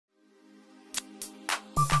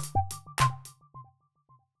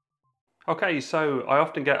Okay, so I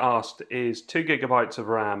often get asked, is 2 gigabytes of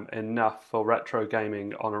RAM enough for retro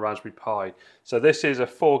gaming on a Raspberry Pi? So this is a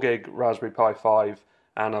 4 gig Raspberry Pi 5,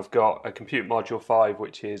 and I've got a Compute Module 5,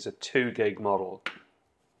 which is a 2 gig model.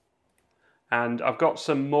 And I've got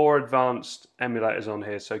some more advanced emulators on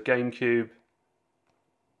here, so GameCube,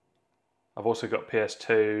 I've also got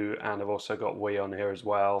PS2, and I've also got Wii on here as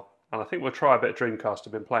well. And I think we'll try a bit of Dreamcast.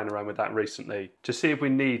 I've been playing around with that recently to see if we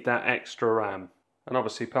need that extra RAM. And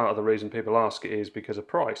obviously part of the reason people ask it is because of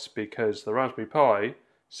price, because the Raspberry Pi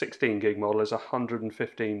 16 gig model is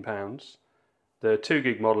 £115. The 2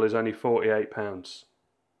 gig model is only £48.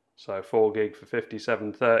 So 4 gig for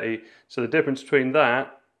 £57.30. So the difference between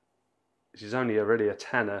that is only really a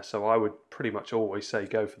tenner, so I would pretty much always say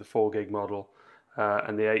go for the 4 gig model.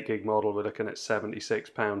 And the 8 gig model we're looking at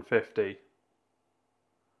 £76.50.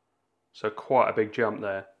 So quite a big jump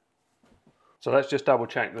there. So let's just double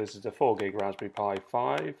check this is a 4 gig Raspberry Pi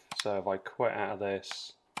 5. So if I quit out of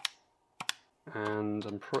this, and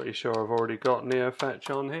I'm pretty sure I've already got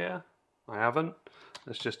NeoFetch on here. I haven't.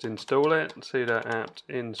 Let's just install it. Sudo apt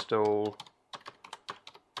install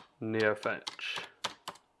NeoFetch.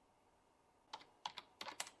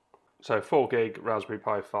 So 4 gig Raspberry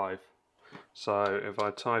Pi 5. So if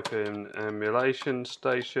I type in emulation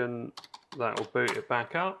station, that will boot it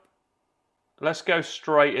back up. Let's go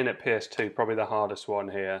straight in at PS2, probably the hardest one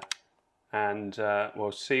here, and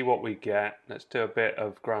we'll see what we get. Let's do a bit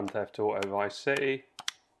of Grand Theft Auto Vice City.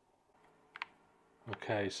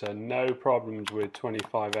 Okay, so no problems with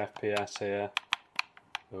 25 FPS here.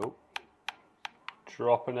 Oh,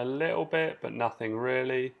 dropping a little bit, but nothing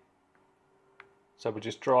really. So we'll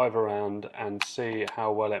just drive around and see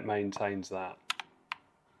how well it maintains that.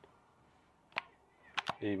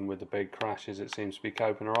 Even with the big crashes, it seems to be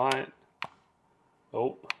coping alright.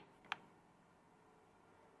 Oh.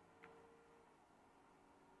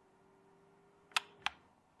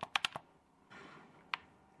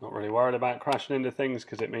 Not really worried about crashing into things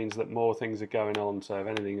because it means that more things are going on, so if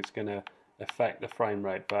anything it's going to affect the frame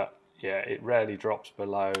rate, but yeah, it rarely drops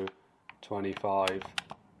below 25.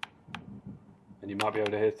 And you might be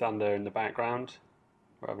able to hear thunder in the background.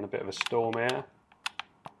 We're having a bit of a storm here.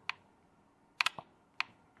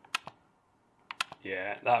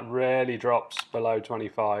 Yeah, that rarely drops below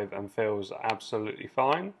 25 and feels absolutely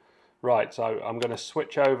fine. Right, so I'm going to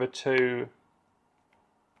switch over to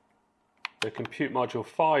the Compute Module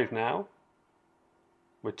 5 now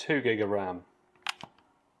with 2 gig of RAM.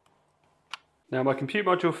 Now my Compute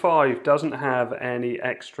Module 5 doesn't have any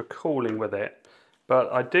extra cooling with it,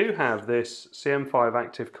 but I do have this CM5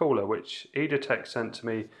 active cooler which Editech sent to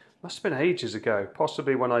me, must have been ages ago,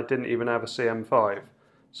 possibly when I didn't even have a CM5.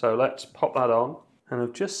 So let's pop that on. And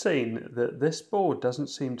I've just seen that this board doesn't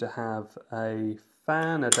seem to have a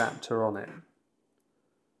fan adapter on it.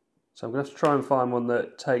 So I'm going to have to try and find one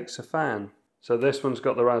that takes a fan. So this one's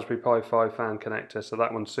got the Raspberry Pi 5 fan connector, so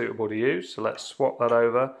that one's suitable to use. So let's swap that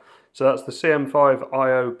over. So that's the CM5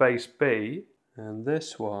 IO base B, and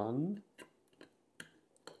this one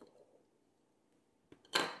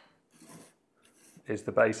is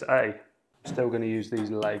the base A. I'm still going to use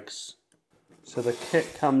these legs. So the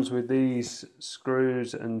kit comes with these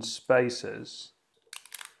screws and spacers,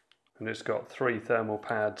 and it's got 3 thermal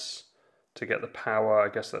pads to get the power. I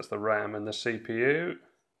guess that's the RAM and the CPU.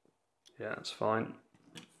 Yeah, that's fine.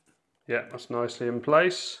 Yeah, that's nicely in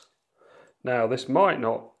place. Now this might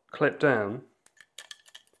not clip down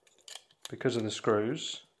because of the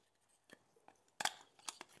screws.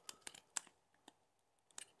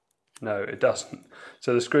 No, it doesn't.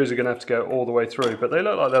 So the screws are going to have to go all the way through, but they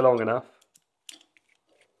look like they're long enough.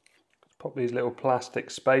 Pop these little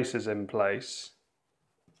plastic spacers in place.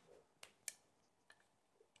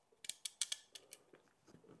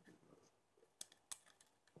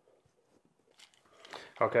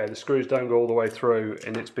 Okay, the screws don't go all the way through,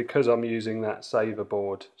 and it's because I'm using that saver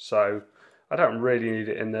board, so I don't really need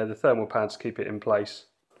it in there. The thermal pads keep it in place.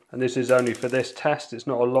 And this is only for this test, it's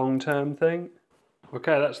not a long-term thing.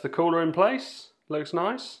 Okay, that's the cooler in place, looks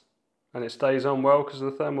nice, and it stays on well because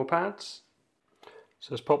of the thermal pads.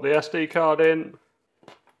 So let's pop the SD card in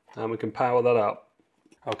and we can power that up.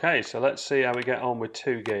 Okay, so let's see how we get on with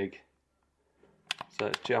 2 gig. So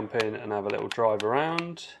let's jump in and have a little drive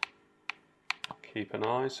around. Keep an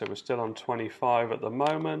eye, so we're still on 25 at the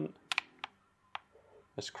moment.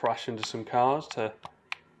 Let's crash into some cars to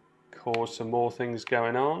cause some more things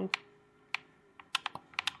going on.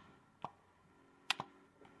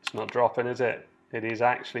 It's not dropping, is it? It is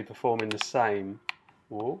actually performing the same.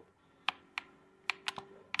 Whoa.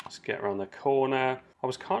 Let's get around the corner. I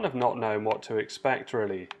was kind of not knowing what to expect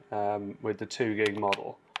really with the 2 gig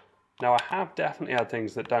model. Now I have definitely had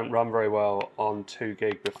things that don't run very well on 2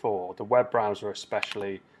 gig before. The web browser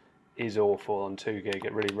especially is awful on 2 gig,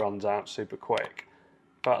 it really runs out super quick.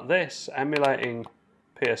 But this, emulating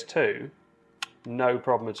PS2, no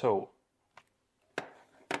problem at all.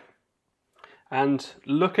 And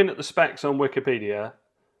looking at the specs on Wikipedia,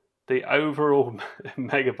 the overall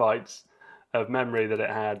megabytes of memory that it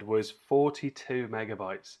had was 42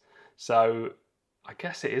 megabytes. So I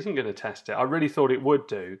guess it isn't going to test it. I really thought it would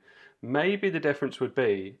do. Maybe the difference would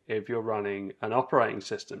be if you're running an operating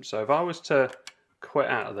system. So if I was to quit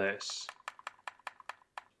out of this,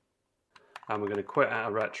 and we're going to quit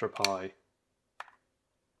out of RetroPie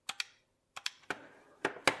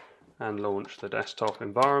and launch the desktop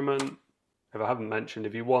environment. If I haven't mentioned,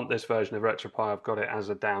 if you want this version of RetroPie, I've got it as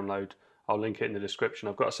a download. I'll link it in the description.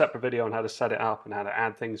 I've got a separate video on how to set it up and how to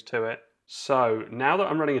add things to it. So now that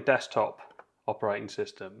I'm running a desktop operating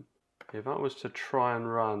system, if I was to try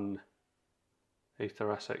and run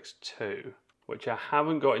EtherSX2, which I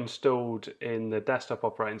haven't got installed in the desktop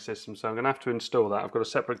operating system, so I'm going to have to install that. I've got a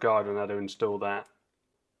separate guide on how to install that.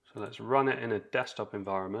 So let's run it in a desktop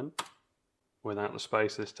environment without the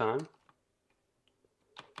space this time.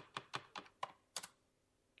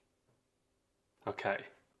 Okay,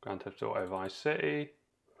 Grand Theft Auto Vice City.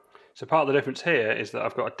 So part of the difference here is that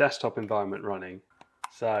I've got a desktop environment running.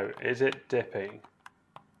 So is it dipping?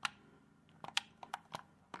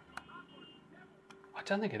 I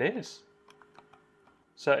don't think it is.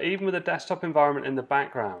 So even with a desktop environment in the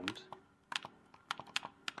background,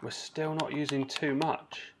 we're still not using too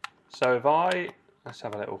much. So if let's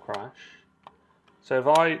have a little crash. So if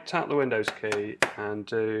I tap the Windows key and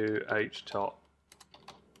do htop,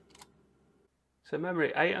 so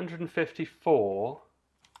memory 854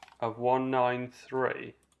 of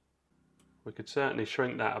 193. We could certainly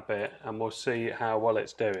shrink that a bit and we'll see how well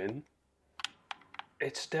it's doing.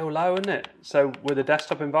 It's still low, isn't it? So with a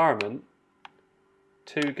desktop environment,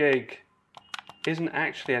 2 gig isn't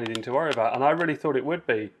actually anything to worry about, and I really thought it would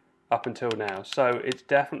be up until now. So it's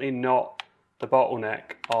definitely not the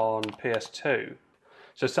bottleneck on PS2.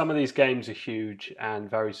 So some of these games are huge and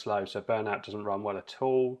very slow. So Burnout doesn't run well at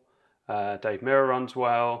all. Dave Mirror runs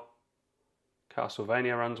well.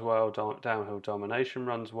 Castlevania runs well. Downhill Domination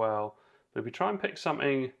runs well. But if we try and pick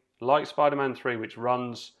something like Spider-Man 3, which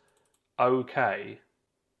runs okay,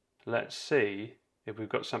 let's see if we've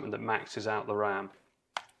got something that maxes out the RAM,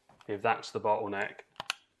 if that's the bottleneck.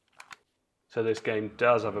 So this game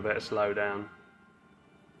does have a bit of slowdown.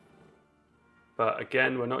 But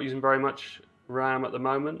again, we're not using very much RAM at the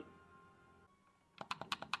moment.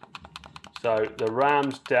 So the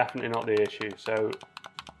RAM's definitely not the issue. So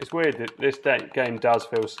it's weird that this game does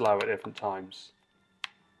feel slow at different times.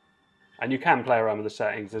 And you can play around with the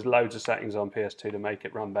settings. There's loads of settings on PS2 to make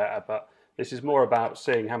it run better, but this is more about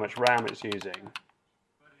seeing how much RAM it's using.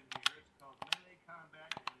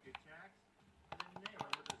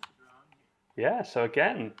 Yeah, so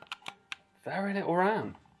again, very little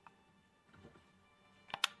RAM.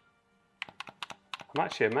 I'm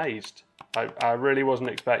actually amazed. I really wasn't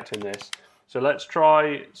expecting this. So let's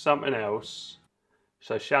try something else.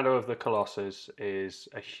 So Shadow of the Colossus is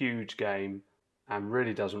a huge game and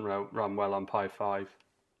really doesn't run well on Pi 5.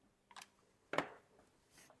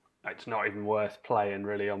 It's not even worth playing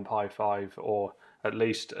really on Pi 5, or at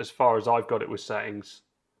least as far as I've got it with settings.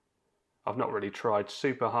 I've not really tried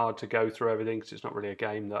super hard to go through everything because it's not really a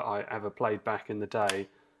game that I ever played back in the day,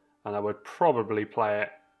 and I would probably play it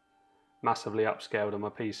massively upscaled on my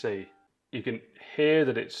PC. You can hear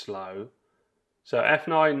that it's slow. So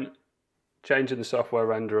F9 changing the software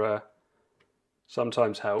renderer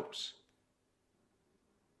sometimes helps.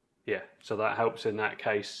 Yeah, so that helps in that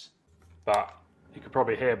case. But you could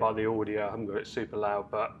probably hear by the audio, I haven't got it super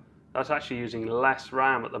loud, but that's actually using less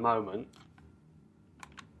RAM at the moment.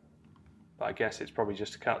 But I guess it's probably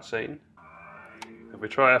just a cutscene. If we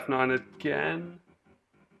try F9 again.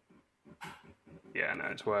 Yeah, no,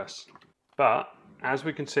 it's worse. But as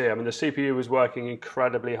we can see, I mean, the CPU was working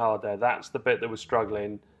incredibly hard there. That's the bit that was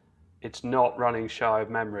struggling. It's not running shy of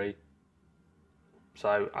memory.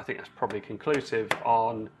 So I think that's probably conclusive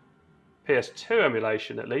on PS2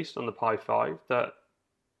 emulation, at least on the Pi 5, that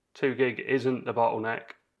 2 gig isn't the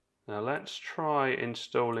bottleneck. Now let's try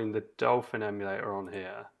installing the Dolphin emulator on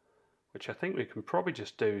here, which I think we can probably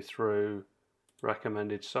just do through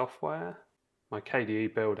recommended software. My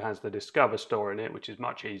KDE build has the Discover store in it, which is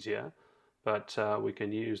much easier. But we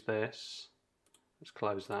can use this. Let's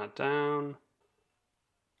close that down.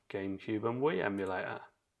 GameCube and Wii emulator.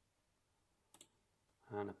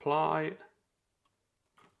 And apply.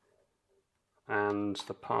 And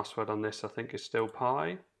the password on this I think is still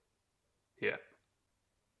Pi. Yeah.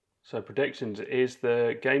 So predictions, is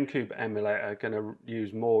the GameCube emulator going to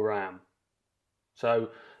use more RAM? So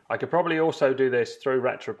I could probably also do this through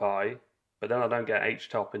RetroPie, but then I don't get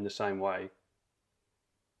HTOP in the same way.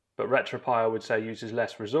 But RetroPie, I would say, uses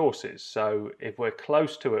less resources. So if we're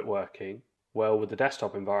close to it working well with the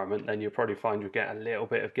desktop environment, then you'll probably find you'll get a little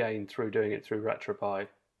bit of gain through doing it through RetroPie.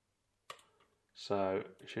 So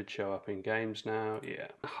it should show up in games now. Yeah,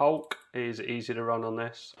 Hulk is easy to run on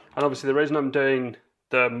this. And obviously the reason I'm doing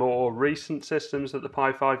the more recent systems that the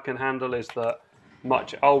Pi 5 can handle is that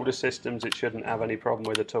much older systems it shouldn't have any problem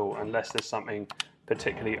with at all, unless there's something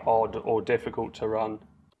particularly odd or difficult to run.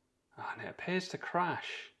 Oh, and it appears to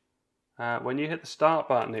crash. When you hit the start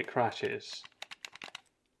button, it crashes.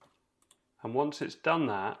 And once it's done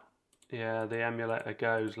that, yeah, the emulator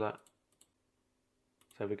goes like.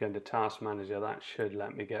 So we're going to Task Manager, that should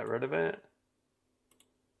let me get rid of it.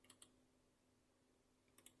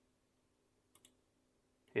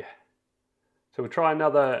 Yeah. So we'll try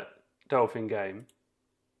another Dolphin game.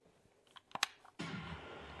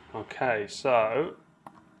 Okay, so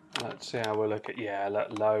let's see how we look at, yeah,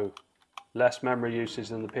 low. Less memory usage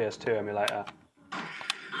than the PS2 emulator.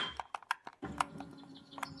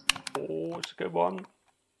 Oh, it's a good one.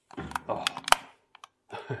 Oh,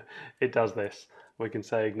 it does this. We can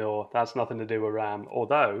say ignore. That's nothing to do with RAM.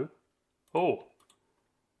 Although, oh,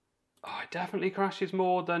 it definitely crashes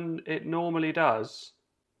more than it normally does.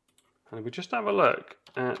 And if we just have a look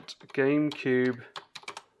at GameCube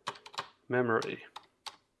memory.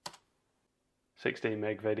 16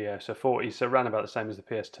 meg video, so 40, so around about the same as the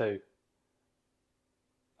PS2.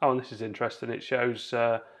 Oh, and this is interesting. It shows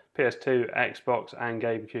PS2, Xbox, and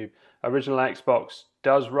GameCube. Original Xbox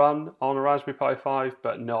does run on a Raspberry Pi 5,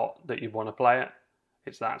 but not that you'd want to play it.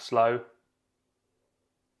 It's that slow.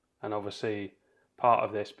 And obviously, part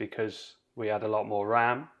of this because we had a lot more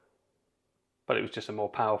RAM, but it was just a more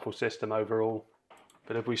powerful system overall.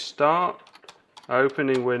 But if we start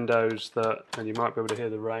opening windows and you might be able to hear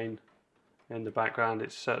the rain in the background.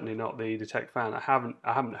 It's certainly not the Detect fan. I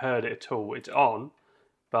haven't heard it at all. It's on,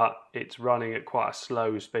 but it's running at quite a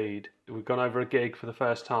slow speed. We've gone over a gig for the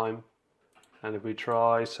first time, and if we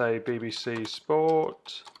try, say, BBC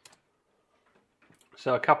Sport,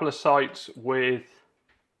 so a couple of sites with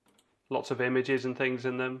lots of images and things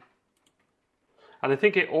in them, and I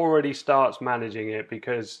think it already starts managing it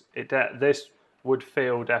because this would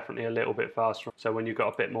feel definitely a little bit faster. So when you've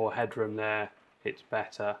got a bit more headroom there, it's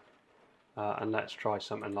better. And let's try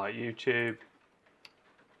something like YouTube.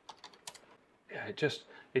 Yeah,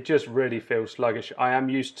 it just really feels sluggish. I am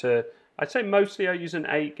used to, I'd say mostly I use an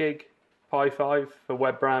 8 gig Pi 5 for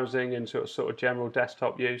web browsing and sort of general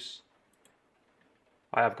desktop use.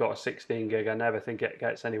 I have got a 16 gig. I never think it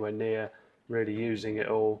gets anywhere near really using it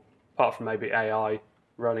all, apart from maybe AI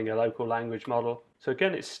running a local language model. So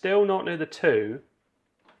again, it's still not near the 2,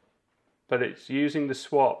 but it's using the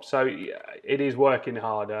swap. So it is working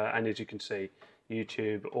harder, and as you can see,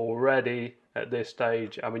 YouTube already at this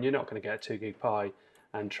stage, I mean, you're not going to get a 2 gig Pi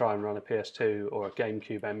and try and run a PS2 or a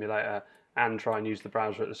GameCube emulator and try and use the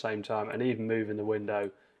browser at the same time, and even moving the window.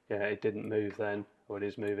 Yeah, it didn't move then, or it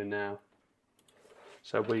is moving now.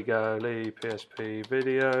 So we go Lee PSP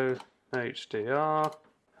video HDR,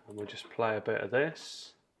 and we'll just play a bit of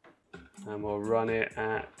this, and we'll run it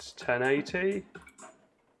at 1080.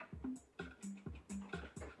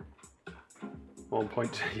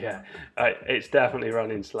 1.2, yeah, it's definitely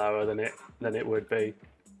running slower than it would be.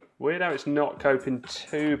 Weird how it's not coping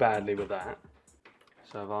too badly with that.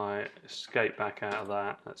 So if I escape back out of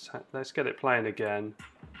that, let's get it playing again.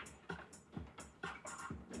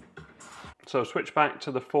 So switch back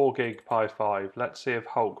to the 4 gig Pi 5. Let's see if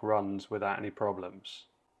Hulk runs without any problems.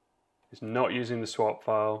 It's not using the swap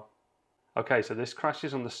file. Okay, so this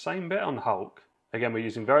crashes on the same bit on Hulk. Again, we're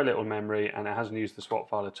using very little memory and it hasn't used the swap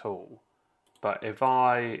file at all. But if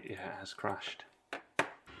yeah, it has crashed.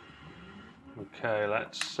 Okay,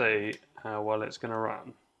 let's see how well it's going to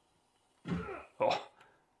run. Oh,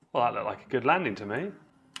 well, that looked like a good landing to me.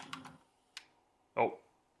 Oh,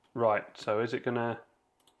 right, so is it going to...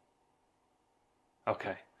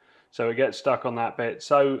 Okay, so it gets stuck on that bit.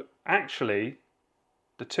 So actually,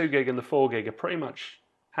 the 2 gig and the 4 gig are pretty much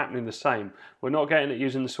happening the same. We're not getting it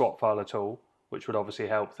using the swap file at all, which would obviously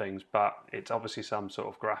help things, but it's obviously some sort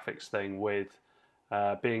of graphics thing with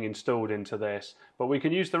being installed into this. But we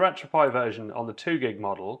can use the RetroPie version on the 2 gig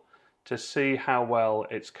model to see how well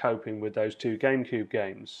it's coping with those 2 GameCube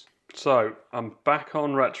games. So I'm back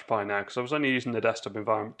on RetroPie now because I was only using the desktop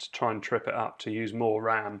environment to try and trip it up to use more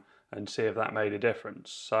RAM and see if that made a difference.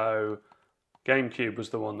 So GameCube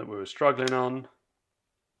was the one that we were struggling on.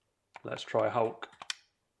 Let's try Hulk.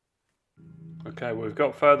 Okay, we've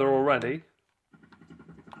got further already.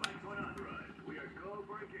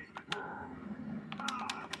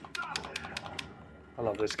 I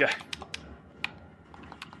love this game.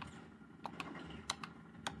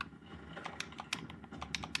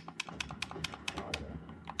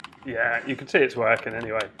 Yeah, you can see it's working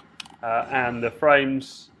anyway. And the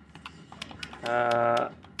frames,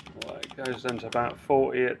 well, it goes down to about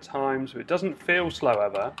 40 at times, but it doesn't feel slow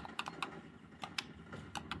ever.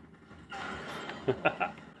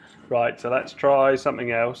 Right, so let's try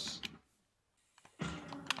something else.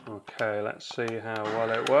 Okay, let's see how well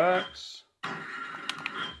it works.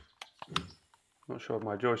 Not sure if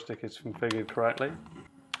my joystick is configured correctly.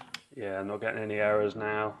 Yeah, I'm not getting any errors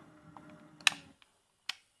now.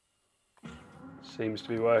 Seems to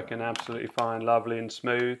be working absolutely fine, lovely and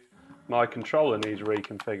smooth. My controller needs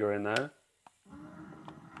reconfiguring though,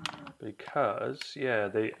 because yeah,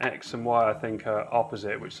 the X and Y I think are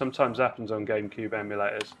opposite, which sometimes happens on GameCube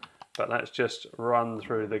emulators. But let's just run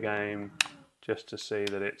through the game just to see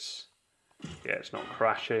that it's not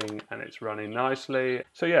crashing and it's running nicely.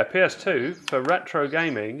 So yeah, PS2 for retro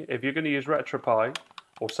gaming, if you're going to use RetroPie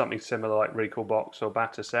or something similar like Recalbox or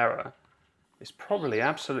Batocera, it's probably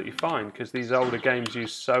absolutely fine because these older games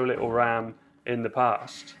use so little RAM in the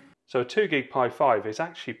past. So a 2GB Pi 5 is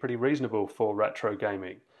actually pretty reasonable for retro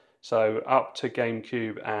gaming. So up to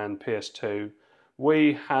GameCube and PS2,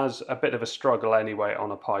 Wii has a bit of a struggle anyway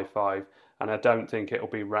on a Pi 5, and I don't think it'll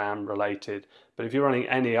be RAM related. But if you're running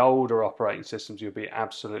any older operating systems, you'll be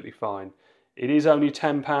absolutely fine. It is only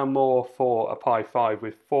 £10 more for a Pi 5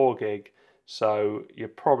 with 4GB, so you're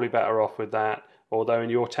probably better off with that. Although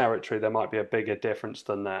in your territory there might be a bigger difference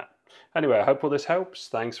than that. Anyway, I hope all this helps.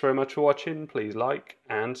 Thanks very much for watching. Please like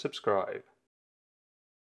and subscribe.